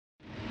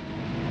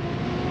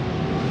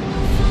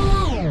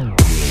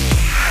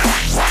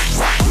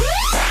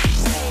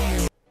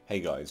Hey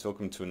guys,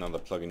 welcome to another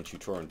plugin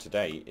tutorial.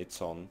 Today it's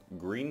on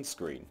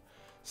Greenscreen.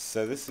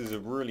 So this is a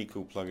really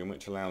cool plugin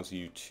which allows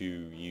you to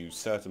use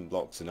certain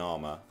blocks in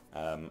armor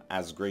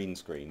as green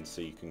screen,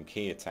 so you can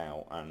key it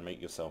out and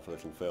make yourself a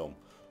little film.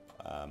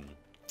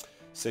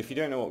 So if you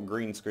don't know what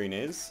green screen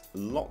is,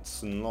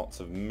 lots and lots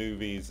of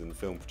movies and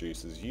film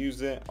producers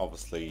use it,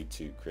 obviously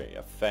to create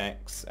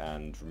effects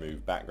and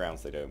remove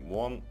backgrounds they don't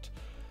want.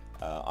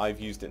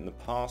 I've used it in the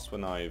past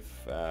when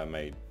I've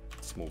made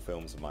small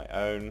films of my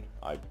own.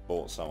 I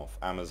bought some off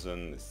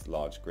Amazon, this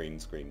large green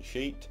screen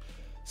sheet.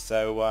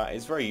 So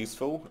it's very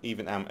useful,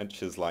 even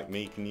amateurs like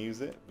me can use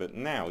it, but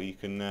now you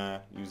can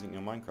use it in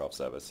your Minecraft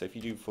server. So if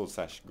you do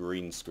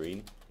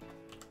 /greenscreen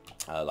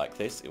like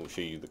this, it will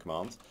show you the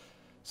commands.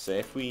 So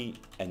if we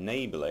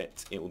enable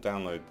it, it will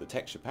download the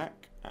texture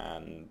pack,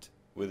 and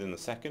within a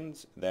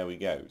second, there we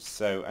go.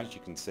 So as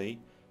you can see,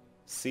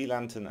 sea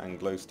lantern and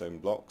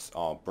glowstone blocks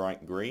are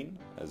bright green,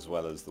 as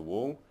well as the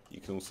wall. You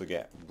can also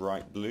get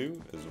bright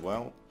blue as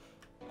well.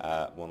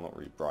 Well, not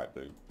really bright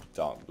blue,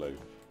 dark blue.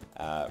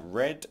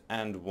 Red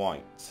and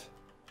white.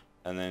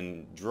 And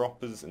then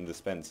droppers and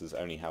dispensers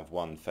only have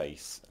one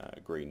face,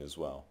 green as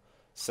well.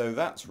 So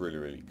that's really,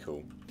 really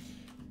cool.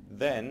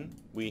 Then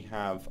we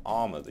have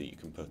armor that you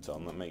can put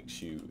on that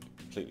makes you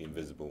completely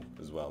invisible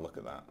as well. Look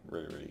at that,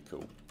 really, really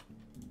cool.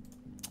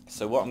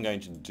 So what I'm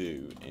going to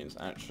do is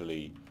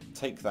actually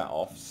take that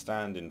off,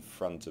 stand in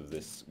front of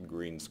this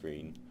green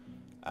screen,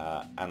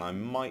 and I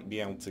might be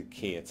able to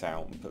key it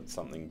out and put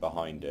something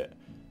behind it,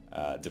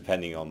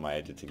 depending on my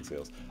editing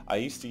skills. I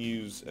used to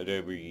use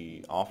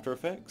Adobe After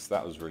Effects.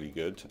 That was really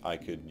good. I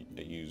could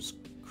use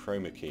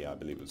chroma key, I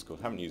believe it was called.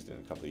 I haven't used it in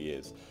a couple of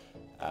years,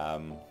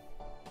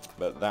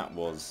 but that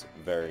was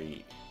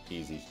very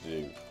easy to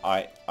do.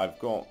 I've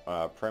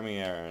got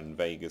Premiere and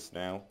Vegas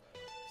now,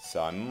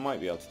 so I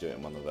might be able to do it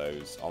in one of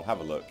those. I'll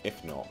have a look.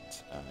 If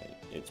not,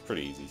 it's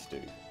pretty easy to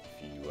do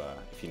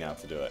if you know how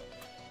to do it.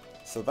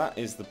 So that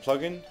is the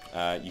plugin.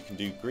 You can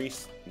do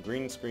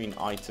green screen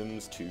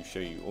items to show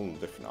you all the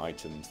different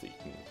items that you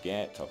can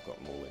get. I've got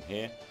them all in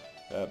here.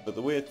 But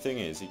the weird thing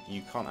is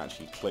you can't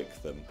actually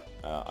click them.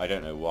 I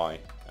don't know why.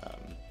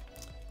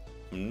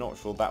 I'm not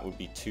sure that would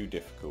be too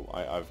difficult.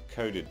 I've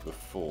coded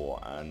before,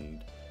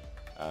 and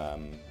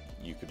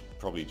you could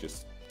probably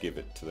just give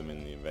it to them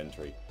in the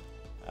inventory.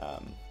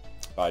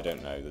 But I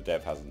don't know, the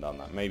dev hasn't done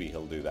that. Maybe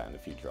he'll do that in a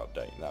future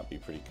update. That'd be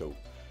pretty cool.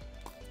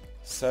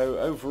 So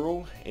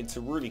overall, it's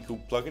a really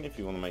cool plugin if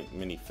you want to make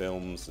mini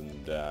films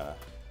and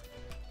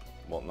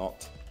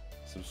whatnot.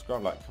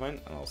 Subscribe, like,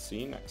 comment, and I'll see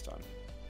you next time.